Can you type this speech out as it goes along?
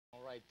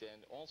right,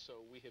 and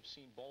also we have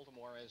seen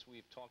Baltimore, as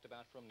we've talked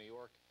about from New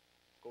York,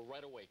 go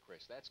right away,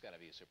 Chris. That's got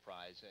to be a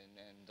surprise.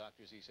 And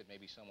Dr. Z said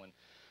maybe someone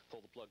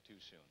pulled the plug too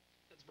soon.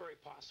 It's very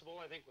possible.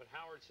 I think what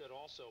Howard said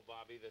also,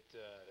 Bobby, that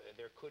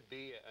there could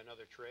be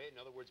another trade.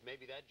 In other words,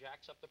 maybe that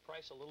jacks up the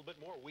price a little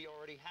bit more. We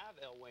already have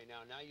Elway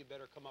now. Now you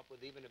better come up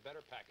with even a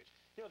better package.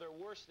 You know, there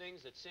are worse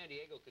things that San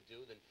Diego could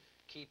do than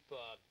keep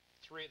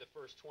 3 of the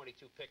first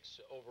 22 picks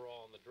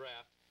overall in the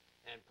draft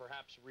and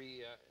perhaps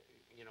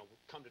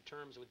come to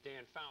terms with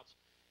Dan Fouts.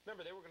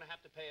 Remember, they were going to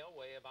have to pay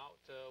Elway about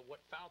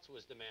what Fouts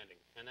was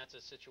demanding, and that's a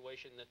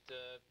situation that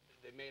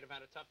they may have had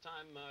a tough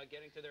time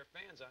getting to their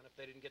fans on if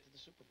they didn't get to the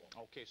Super Bowl.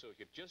 Okay, so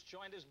if you've just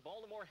joined us,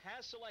 Baltimore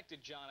has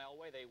selected John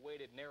Elway. They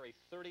waited nary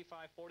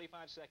 45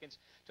 seconds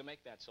to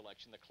make that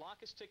selection. The clock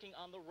is ticking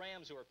on the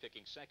Rams, who are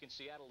picking second.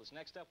 Seattle is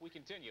next up. We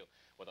continue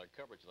with our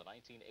coverage of the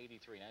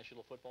 1983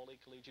 National Football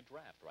League Collegiate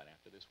Draft right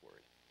after this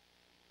word.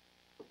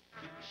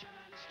 You're a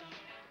shining star,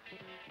 no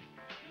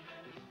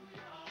matter who you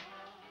are,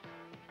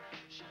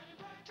 shining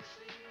bright to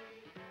see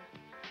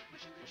what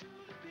you can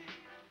truly be.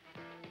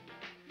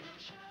 You're a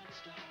shining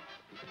star,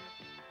 no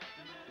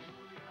matter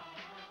who you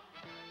are,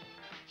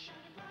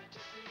 shining bright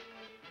to see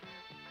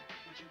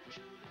what you can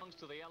truly be. Belongs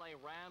to the LA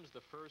Rams,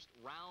 the first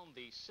round,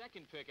 the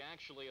second pick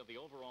actually of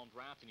the overall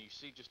draft, and you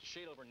see just a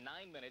shade over 9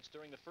 minutes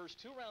during the first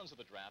 2 rounds of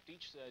the draft.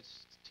 Each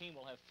team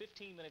will have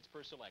 15 minutes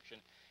per selection,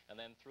 and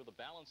then through the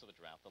balance of the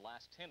draft, the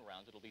last 10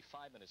 rounds, it'll be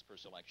 5 minutes per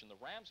selection. The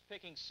Rams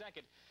picking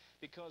second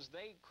because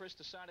they, Chris,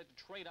 decided to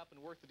trade up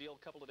and work the deal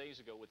a couple of days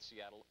ago with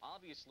Seattle.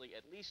 Obviously,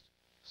 at least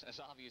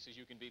as obvious as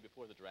you can be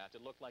before the draft,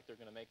 it looked like they're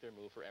going to make their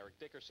move for Eric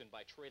Dickerson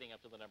by trading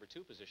up to the number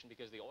 2 position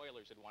because the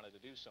Oilers had wanted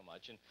to do so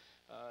much, and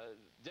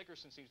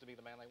Dickerson seems to be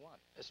the man they want.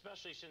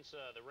 Especially since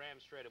the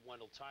Rams traded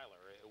Wendell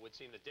Tyler. It would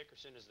seem that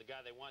Dickerson is the guy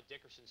they want.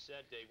 Dickerson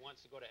said he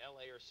wants to go to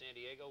L.A. or San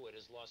Diego. It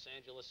is Los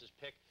Angeles'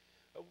 pick.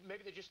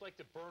 Maybe they just like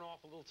to burn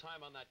off a little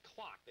time on that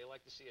clock. They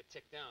like to see it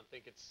tick down,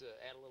 think it's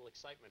add a little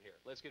excitement here.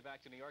 Let's get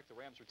back to New York. The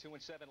Rams were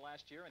 2-7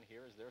 last year, and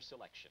here is their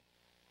selection.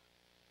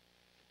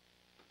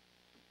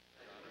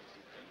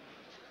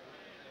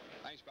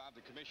 Thanks, Bob.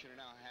 The commissioner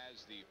now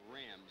has the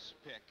Rams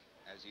pick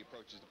as he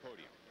approaches the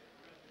podium.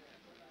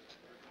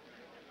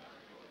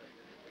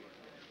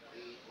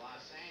 The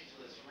Los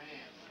Angeles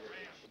Rams.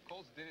 The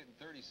Colts did it in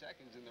 30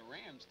 seconds, and the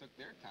Rams took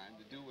their time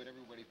to do what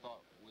everybody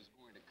thought was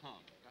going to come.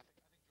 I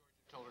think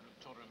George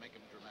told her to make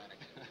him dramatic.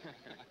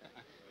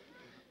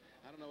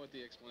 I don't know what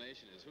the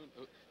explanation is.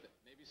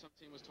 Maybe some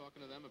team was talking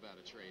to them about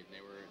a trade, and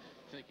they were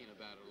thinking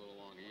about it a little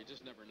longer. You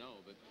just never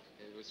know, but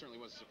it certainly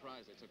was a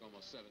surprise. They took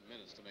almost 7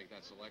 minutes to make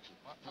that selection.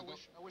 I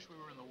wish we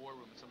were in the war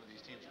room with some of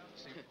these teams to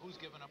see who's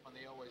given up on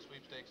the Elway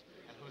sweepstakes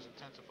and who's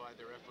intensified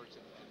their efforts.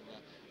 And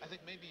I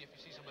think maybe if you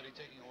see somebody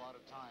taking a lot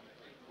of time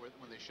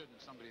when they shouldn't,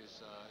 somebody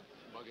is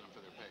bugging them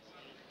for their pick.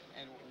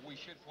 And we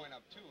should point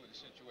out, too, the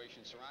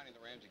situation surrounding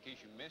the Rams. In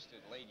case you missed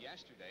it late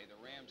yesterday, the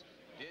Rams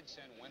did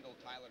send Wendell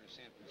Tyler to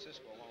San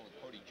Francisco along with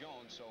Cody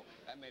Jones, so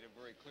that made it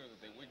very clear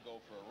that they would go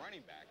for a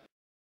running back.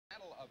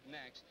 Seattle up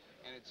next,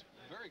 and it's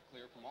very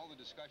clear from all the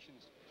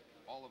discussions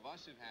all of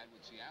us have had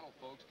with Seattle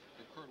folks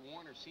that Kurt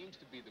Warner seems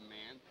to be the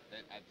man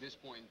that at this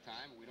point in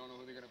time, we don't know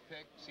who they're going to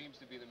pick,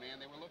 seems to be the man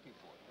they were looking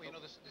for. Well, you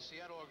know, the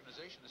Seattle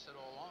organization has said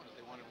all along that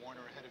they wanted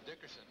Warner ahead of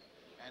Dickerson.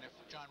 And if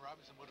John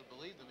Robinson would have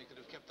believed them, he could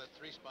have kept that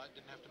 3 spot,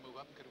 didn't have to move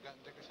up, and could have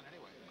gotten Dickerson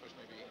anyway. Of course,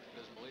 maybe he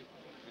doesn't believe him.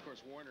 Of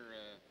course, Warner,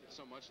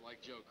 so much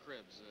like Joe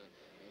Cribbs,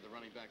 the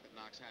running back that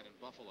Knox had in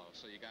Buffalo.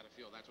 So you got to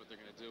feel that's what they're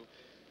going to do.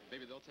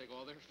 Maybe they'll take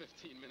all their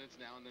 15 minutes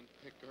now and then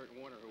pick Kurt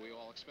Warner, who we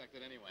all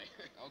expected anyway.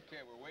 Okay,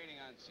 we're waiting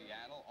on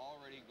Seattle.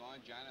 Already gone.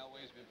 John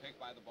Elway has been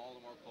picked by the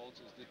Baltimore Colts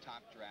as the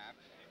top draft.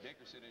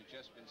 Dickerson has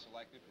just been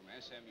selected from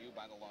SMU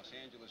by the Los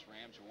Angeles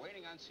Rams. We're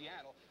waiting on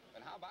Seattle.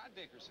 But how about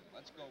Dickerson?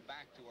 Let's go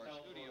back to our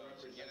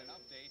studios and get an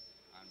update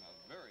on a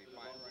very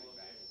fine running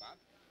back. Bob?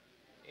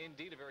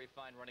 Indeed, a very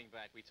fine running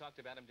back. We talked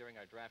about him during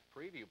our draft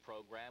preview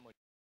program.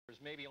 There's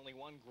maybe only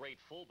one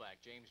great fullback,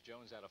 James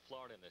Jones out of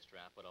Florida in this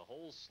draft, but a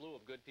whole slew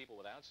of good people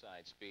with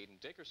outside speed, and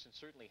Dickerson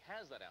certainly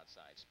has that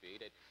outside speed.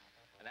 At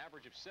an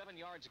average of 7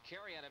 yards a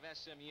carry out of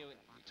SMU, and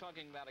you're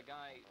talking about a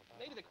guy,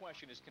 maybe the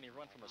question is, can he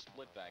run from a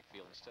split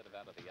backfield instead of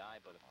out of the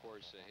eye? But of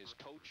course, his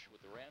coach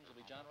with the Rams will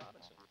be John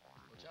Robinson. Well,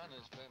 John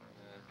has been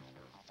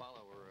a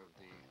follower of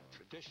the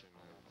tradition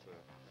of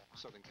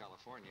Southern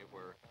California,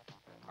 where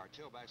our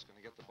tailback's going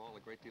to get the ball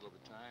a great deal of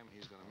the time.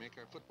 He's going to make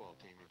our football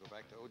team. You go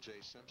back to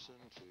O.J. Simpson,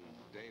 to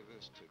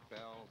Davis, to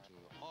Bell, to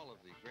all of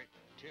the great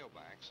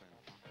tailbacks, and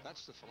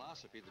that's the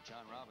philosophy that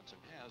John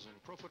Robinson has, and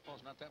pro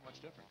football's not that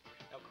much different.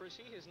 Now, Chris,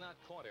 he has not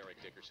caught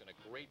Eric Dickerson a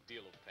great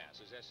deal of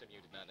passes. SMU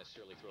did not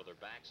necessarily throw their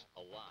backs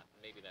a lot.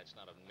 Maybe that's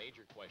not a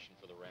major question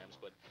for the Rams,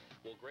 but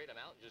we'll grade him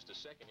out in just a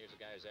second. Here's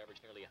a guy who's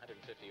averaged nearly 150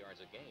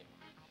 yards a game.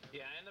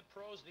 Yeah, and the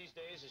pros these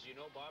days, as you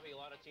know, Bobby, a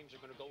lot of teams are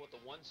going to go with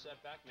the one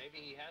setback. Maybe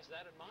he has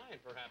that in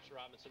mind, perhaps,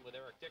 Robinson, with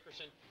Eric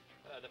Dickerson.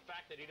 The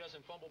fact that he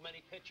doesn't fumble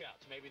many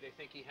pitch-outs, maybe they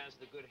think he has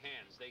the good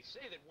hands. They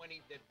say that when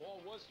that ball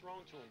was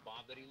thrown to him,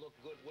 Bob, that he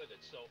looked good with it.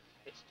 So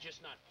it's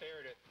just not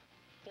fair to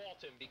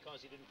fault him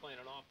because he didn't play in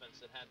an offense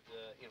that had,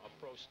 a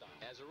pro style.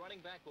 As a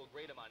running back, we'll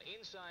grade him on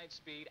inside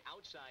speed,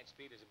 outside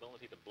speed, his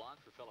ability to block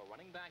for fellow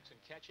running backs and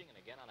catching. And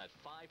again, on that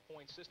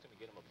 5-point system, we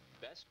get him a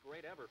best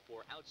grade ever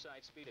for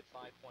outside speed at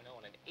 5.0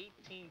 and an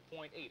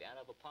 18.8 out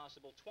of a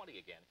possible 20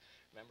 again.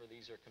 Remember,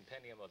 these are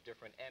compendium of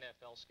different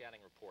NFL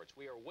scouting reports.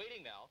 We are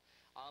waiting now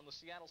on the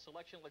Seattle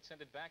selection. Let's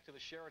send it back to the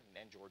Sheridan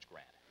and George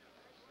Grant.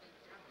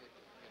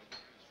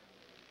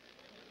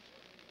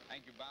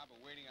 Thank you, Bob.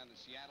 We're waiting on the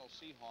Seattle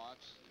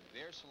Seahawks.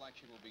 Their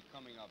selection will be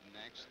coming up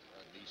next.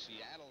 The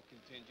Seattle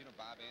contingent of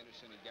Bob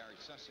Anderson and Gary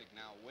Susick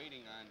now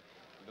waiting on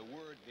the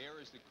word.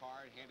 There is the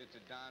card handed to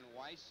Don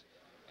Weiss,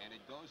 and it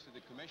goes to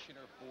the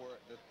commissioner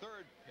for the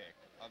third pick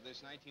of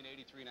this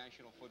 1983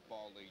 National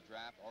Football League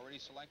draft.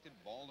 Already selected,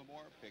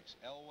 Baltimore picks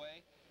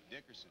Elway.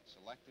 Dickerson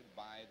selected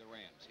by the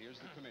Rams. Here's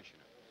the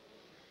commissioner.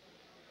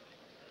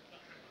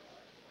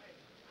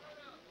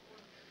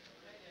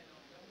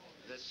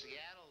 The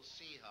Seattle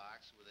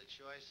Seahawks, with a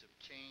choice of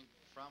change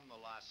from the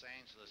Los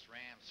Angeles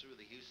Rams through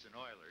the Houston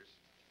Oilers,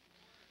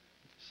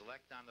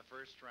 select on the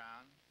first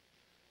round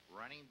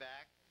running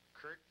back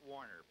Kurt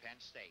Warner, Penn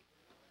State.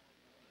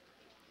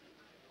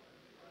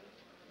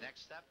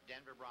 Next up,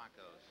 Denver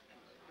Broncos.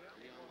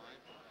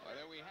 Well,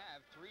 there we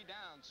have 3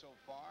 down so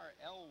far.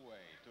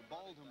 Elway to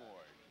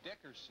Baltimore,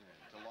 Dickerson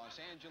to Los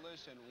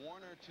Angeles, and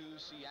Warner to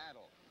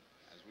Seattle.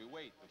 As we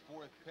wait, the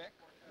 4th pick.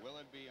 Will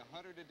it be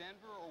Hunter to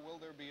Denver, or will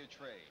there be a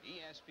trade?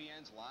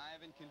 ESPN's live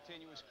and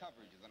continuous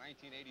coverage of the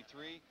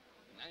 1983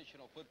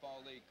 National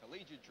Football League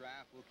Collegiate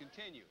Draft will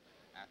continue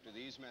after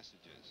these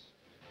messages.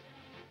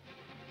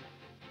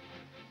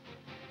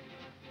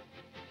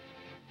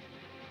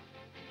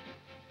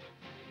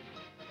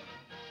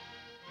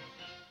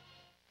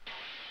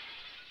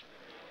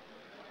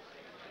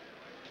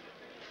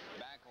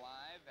 Back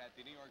live at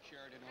the New York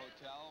Sheraton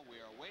Hotel, we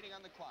are waiting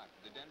on the clock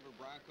for the Denver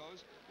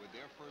Broncos with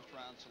their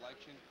first-round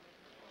selection.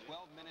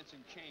 12 minutes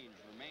and change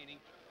remaining.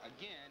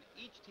 Again,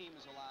 each team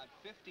is allowed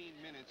 15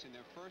 minutes in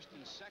their first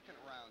and second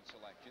round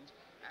selections.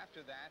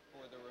 After that,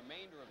 for the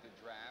remainder of the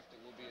draft,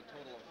 it will be a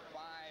total of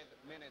 5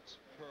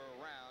 minutes per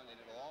round, and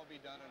it'll all be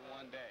done in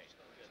one day.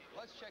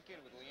 Let's check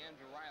in with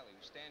Leandra Riley,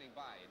 who's standing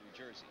by in New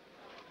Jersey.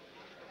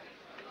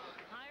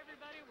 Hi,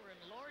 everybody. We're in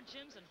Lord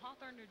Jim's in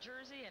Hawthorne, New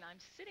Jersey, and I'm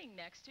sitting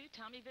next to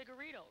Tommy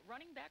Vigorito,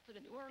 running back for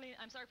the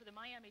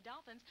Miami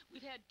Dolphins.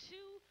 We've had 2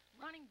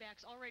 running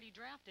backs already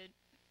drafted.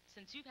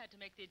 Since you've had to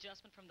make the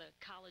adjustment from the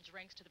college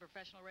ranks to the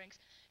professional ranks,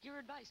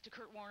 your advice to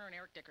Kurt Warner and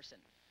Eric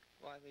Dickerson?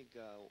 Well, I think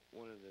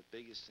one of the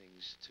biggest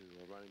things to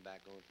a running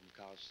back going from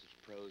college to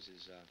pros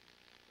is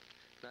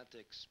not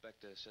to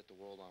expect to set the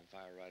world on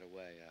fire right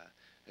away.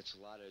 It's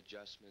a lot of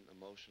adjustment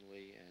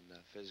emotionally and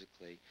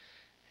physically,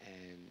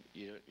 and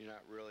you're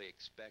not really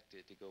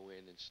expected to go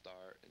in and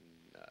start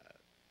and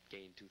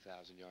gain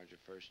 2,000 yards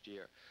your first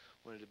year.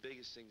 One of the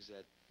biggest things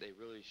that they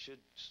really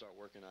should start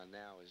working on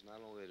now is not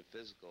only the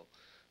physical,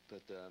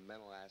 but the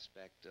mental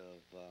aspect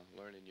of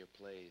learning your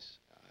plays.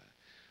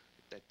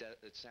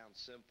 It sounds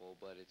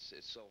simple, but it's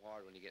so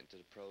hard when you get into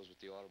the pros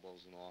with the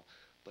audibles and all.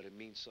 But it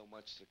means so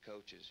much to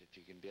coaches if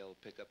you can be able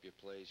to pick up your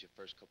plays your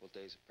first couple of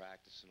days of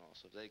practice and all.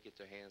 So if they get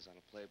their hands on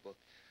a playbook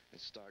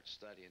and start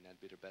studying, that'd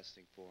be the best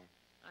thing for them.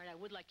 All right, I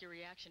would like your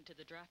reaction to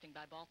the drafting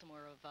by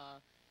Baltimore of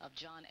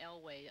John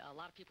Elway. A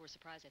lot of people were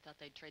surprised. I thought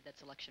they'd trade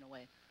that selection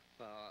away.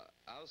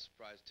 I was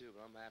surprised too, but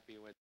I'm happy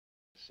it went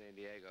San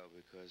Diego,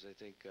 because I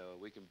think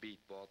we can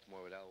beat Baltimore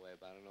with Elway,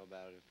 but I don't know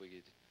about it if we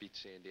could beat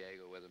San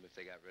Diego with them if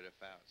they got rid of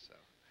Fouts. So.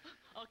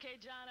 Okay,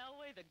 John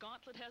Elway, the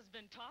gauntlet has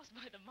been tossed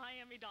by the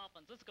Miami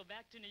Dolphins. Let's go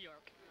back to New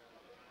York.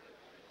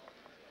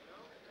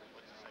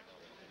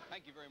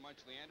 Thank you very much,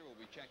 Leandra.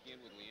 We'll be checking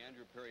in with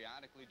Leandra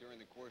periodically during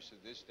the course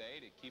of this day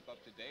to keep up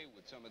to date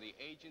with some of the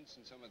agents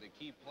and some of the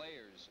key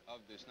players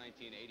of this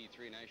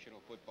 1983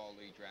 National Football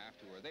League draft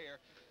who are there.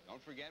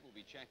 Don't forget, we'll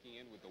be checking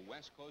in with the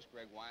West Coast.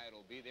 Greg Wyatt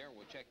will be there.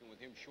 We'll check in with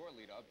him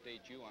shortly to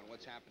update you on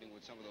what's happening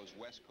with some of those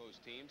West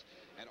Coast teams.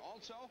 And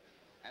also,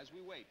 as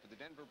we wait for the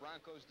Denver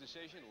Broncos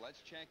decision,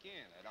 let's check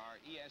in at our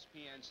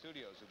ESPN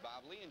studios with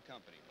Bob Lee and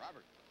company.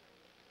 Robert.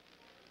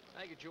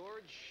 Thank you,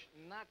 George.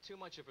 Not too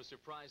much of a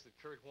surprise that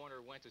Kurt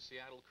Warner went to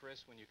Seattle,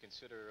 Chris, when you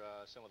consider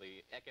some of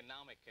the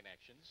economic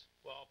connections.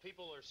 Well,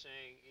 people are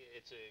saying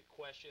it's a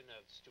question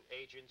of to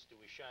agents, do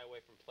we shy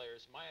away from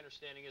players? My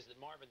understanding is that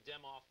Marvin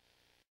Demoff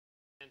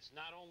and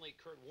not only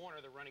Kurt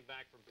Warner, the running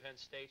back from Penn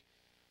State,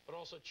 but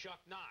also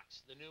Chuck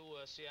Knox, the new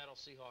Seattle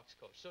Seahawks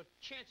coach. So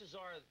chances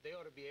are they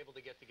ought to be able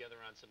to get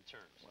together on some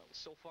terms. Well,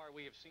 so far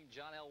we have seen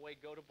John Elway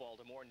go to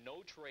Baltimore.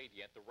 No trade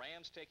yet. The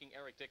Rams taking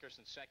Eric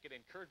Dickerson second,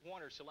 and Kurt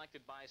Warner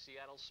selected by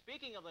Seattle.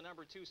 Speaking of the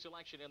number 2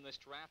 selection in this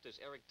draft,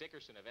 as Eric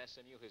Dickerson of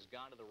SMU has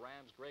gone to the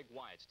Rams, Greg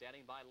Wyatt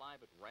standing by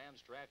live at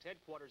Rams draft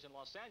headquarters in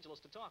Los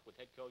Angeles to talk with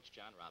head coach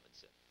John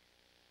Robinson.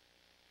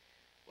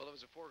 Well, it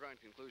was a foregone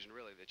conclusion,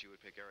 really, that you would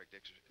pick Eric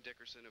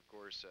Dickerson. Of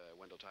course,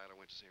 Wendell Tyler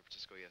went to San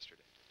Francisco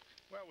yesterday.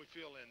 Well, we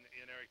feel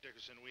in Eric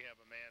Dickerson we have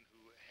a man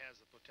who has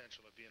the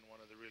potential of being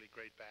one of the really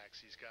great backs.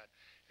 He's got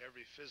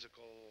every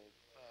physical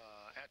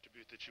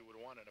attribute that you would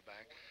want in a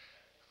back.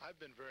 I've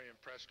been very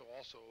impressed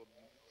also,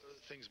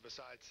 things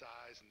besides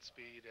size and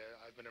speed.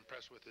 I've been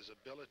impressed with his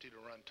ability to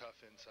run tough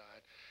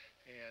inside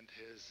and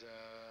his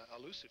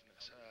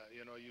elusiveness.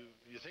 You know,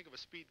 you think of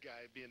a speed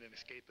guy being an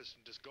escapist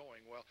and just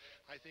going. Well,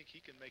 I think he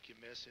can make you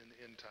miss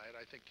in tight.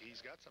 I think he's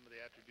got some of the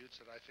attributes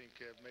that I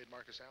think have made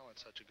Marcus Allen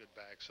such a good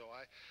back. So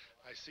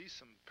I see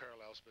some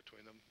parallels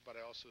between them, but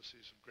I also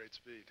see some great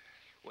speed.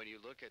 When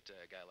you look at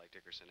a guy like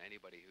Dickerson,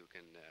 anybody who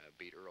can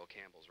beat Earl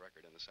Campbell's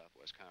record in the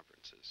Southwest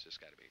Conference has just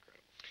got to be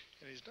incredible.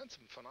 And he's done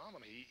some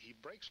phenomenal. He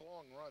breaks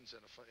long runs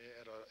at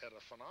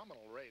a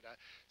phenomenal rate. It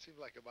seems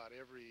like about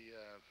every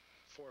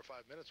 4 or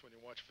 5 minutes when you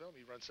watch film,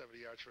 he runs 70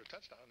 yards for a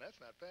touchdown. That's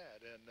not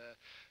bad. And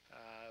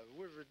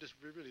we're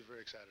really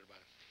very excited about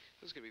it.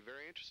 This is going to be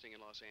very interesting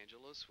in Los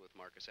Angeles with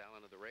Marcus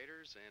Allen of the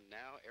Raiders and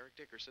now Eric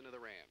Dickerson of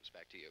the Rams.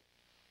 Back to you.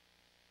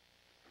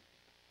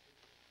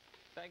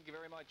 Thank you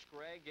very much,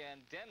 Greg.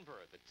 And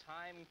Denver, the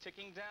time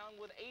ticking down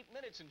with 8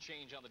 minutes and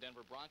change on the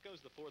Denver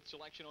Broncos, the 4th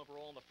selection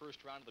overall in the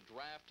first round of the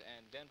draft.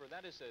 And Denver,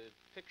 that is a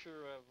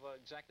picture of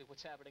exactly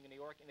what's happening in New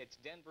York, and it's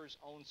Denver's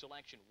own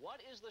selection. What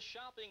is the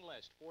shopping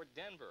list for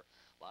Denver?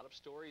 A lot of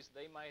stories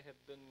they might have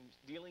been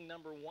dealing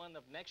number 1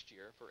 of next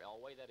year for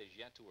Elway. That is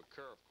yet to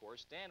occur, of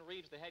course. Dan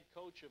Reeves, the head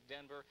coach of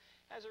Denver,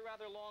 has a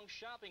rather long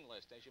shopping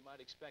list, as you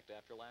might expect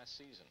after last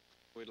season.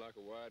 We'd like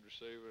a wide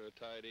receiver, a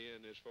tight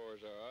end as far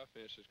as our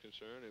offense is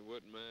concerned, and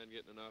wouldn't mind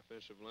getting an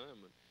offensive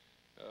lineman.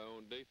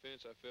 On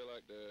defense, I feel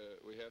like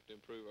we have to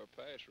improve our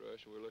pass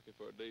rush, and we're looking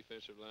for a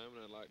defensive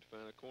lineman. I'd like to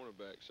find a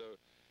cornerback. So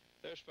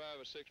there's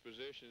 5 or 6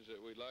 positions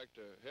that we'd like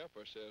to help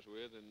ourselves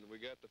with, and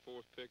we got the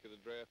 4th pick of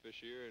the draft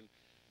this year, and,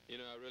 you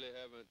know, I really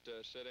haven't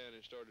sat down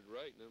and started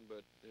rating them,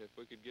 but if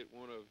we could get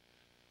one of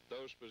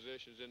those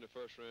positions in the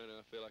first round,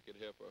 I feel like it'd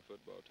help our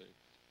football team.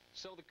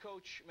 So the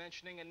coach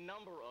mentioning a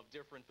number of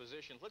different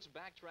positions. Let's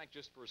backtrack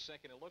just for a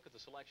second and look at the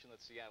selection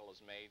that Seattle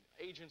has made,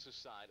 agents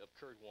aside of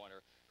Kurt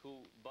Warner,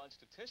 who, Bud,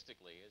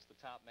 statistically is the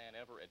top man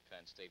ever at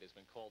Penn State, has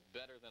been called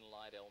better than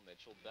Lydell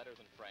Mitchell, better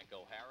than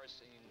Franco Harris,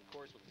 and of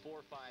course with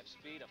 4.5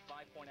 speed, a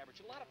 5-point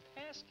average, a lot of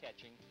pass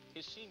catching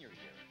his senior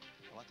year.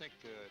 Well, I think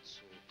it's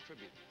a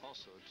tribute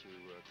also to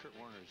Kurt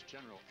Warner's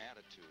general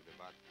attitude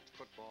about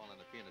football and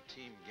it being a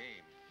team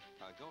game.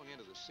 Going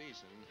into the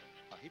season,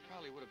 he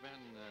probably would have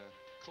been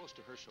close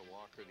to Herschel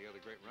Walker, the other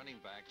great running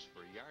backs,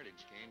 for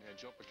yardage gain had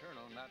Joe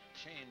Paterno not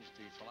changed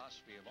the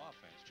philosophy of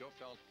offense. Joe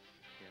felt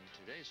in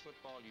today's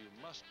football you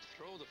must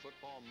throw the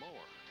football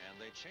more, and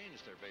they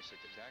changed their basic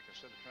attack.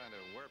 Instead of trying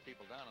to wear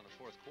people down in the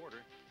 4th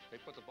quarter, they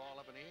put the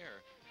ball up in the air.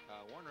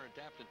 Warner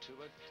adapted to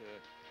it,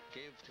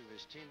 gave to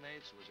his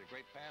teammates, was a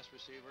great pass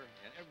receiver,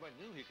 and everybody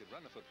knew he could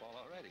run the football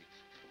already.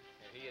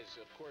 And he is,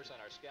 of course, on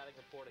our scouting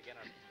report, again,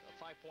 a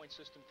 5-point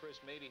system, Chris.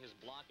 Maybe his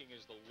blocking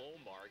is the low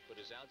mark, but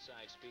his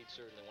outside speed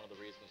certainly one of the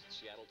reasons that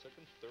Seattle took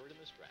him 3rd in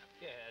this draft.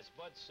 Yeah, as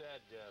Bud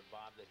said,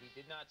 Bob, that he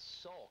did not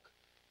sulk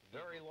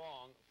very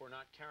long for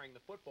not carrying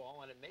the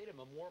football, and it made him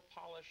a more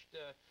polished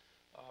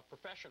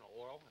professional,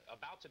 or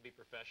about to be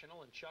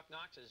professional. And Chuck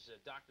Knox, as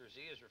Dr. Z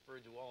has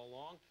referred to all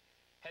along,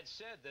 had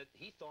said that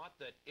he thought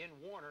that in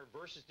Warner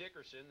versus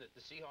Dickerson that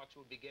the Seahawks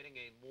would be getting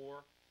a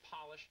more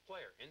polished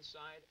player,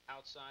 inside,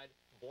 outside,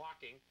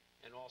 blocking,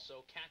 and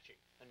also catching.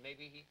 And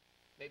maybe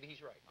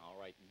he's right. All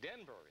right,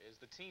 Denver is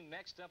the team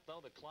next up, though.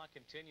 The clock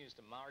continues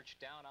to march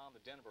down on the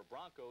Denver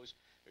Broncos.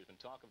 There's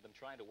been talk of them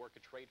trying to work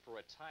a trade for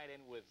a tight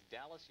end with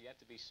Dallas, yet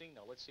to be seen.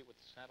 Now, let's see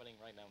what's happening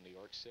right now in New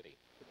York City.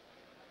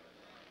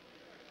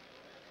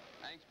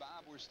 Thanks,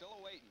 Bob. We're still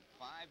awaiting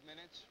 5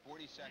 minutes,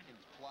 40 seconds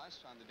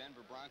plus on the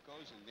Denver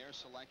Broncos and their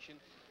selection.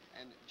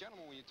 And,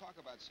 gentlemen, when you talk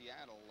about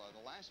Seattle,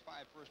 the last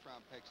 5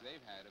 first-round picks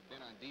they've had have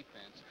been on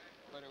defense,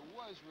 but it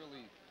was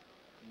really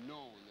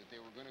known that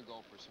they were going to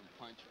go for some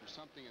punch, for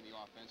something in the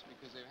offense,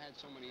 because they've had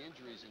so many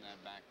injuries in that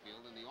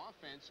backfield. And the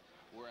offense,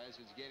 whereas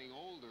it's getting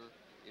older,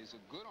 is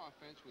a good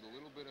offense with a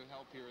little bit of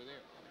help here or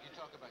there. You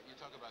talk about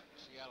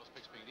Seattle's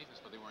picks being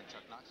defense, but they weren't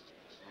Chuck Knox's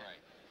picks.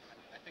 Right.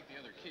 I think the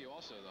other key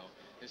also, though,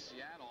 is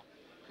Seattle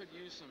could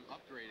use some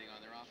upgrading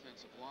on their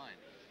offensive line.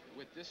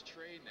 With this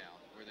trade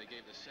now, where they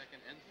gave the 2nd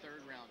and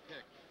 3rd round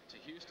pick to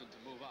Houston to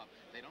move up,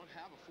 they don't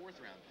have a 4th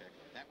round pick.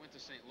 That went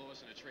to St. Louis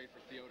in a trade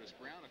for Theodis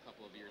Brown a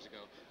couple of years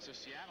ago. So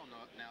Seattle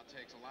now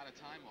takes a lot of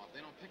time off.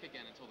 They don't pick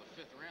again until the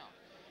 5th round.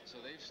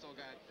 So they've still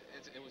got,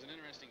 it was an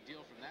interesting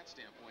deal from that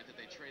standpoint that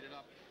they traded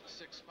up 6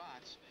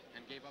 spots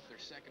and gave up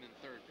their 2nd and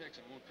 3rd picks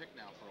and won't pick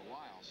now for a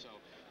while. So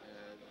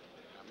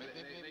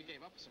they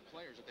gave up some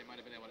players that they might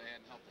have been able to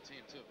add and help the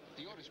team, too.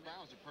 Theodis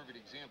Brown's a perfect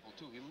example,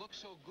 too. He looked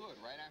so good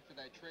right after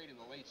that trade in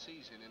the late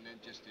season and then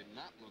just did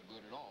not look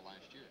good at all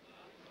last year.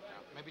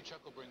 Maybe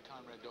Chuck will bring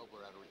Conrad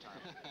Dobler out of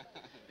retirement.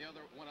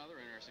 One other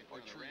interesting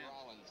point on the Rams.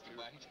 Rollins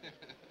tonight.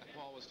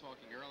 Paul was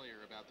talking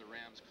earlier about the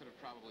Rams could have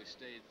probably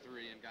stayed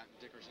 3 and gotten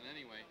Dickerson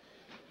anyway.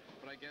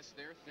 But I guess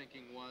their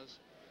thinking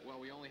was, well,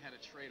 we only had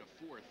to trade a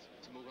 4th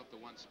to move up the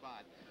 1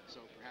 spot.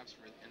 So perhaps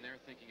in their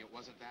thinking it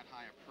wasn't that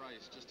high a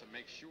price just to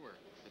make sure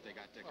that they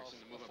got Dickerson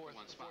to move up to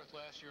 1 spot. 4th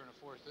last year and a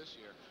fourth this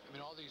year. I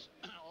mean, all these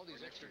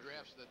extra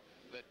drafts that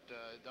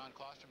Don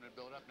Klosterman had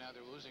built up, now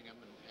they're losing him,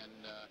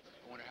 and I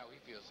wonder how he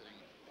feels sitting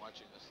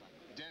watching this thing.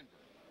 Denver.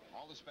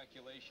 All the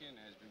speculation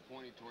has been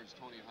pointing towards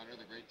Tony Hunter,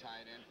 the great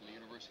tight end from the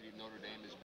University of Notre Dame, is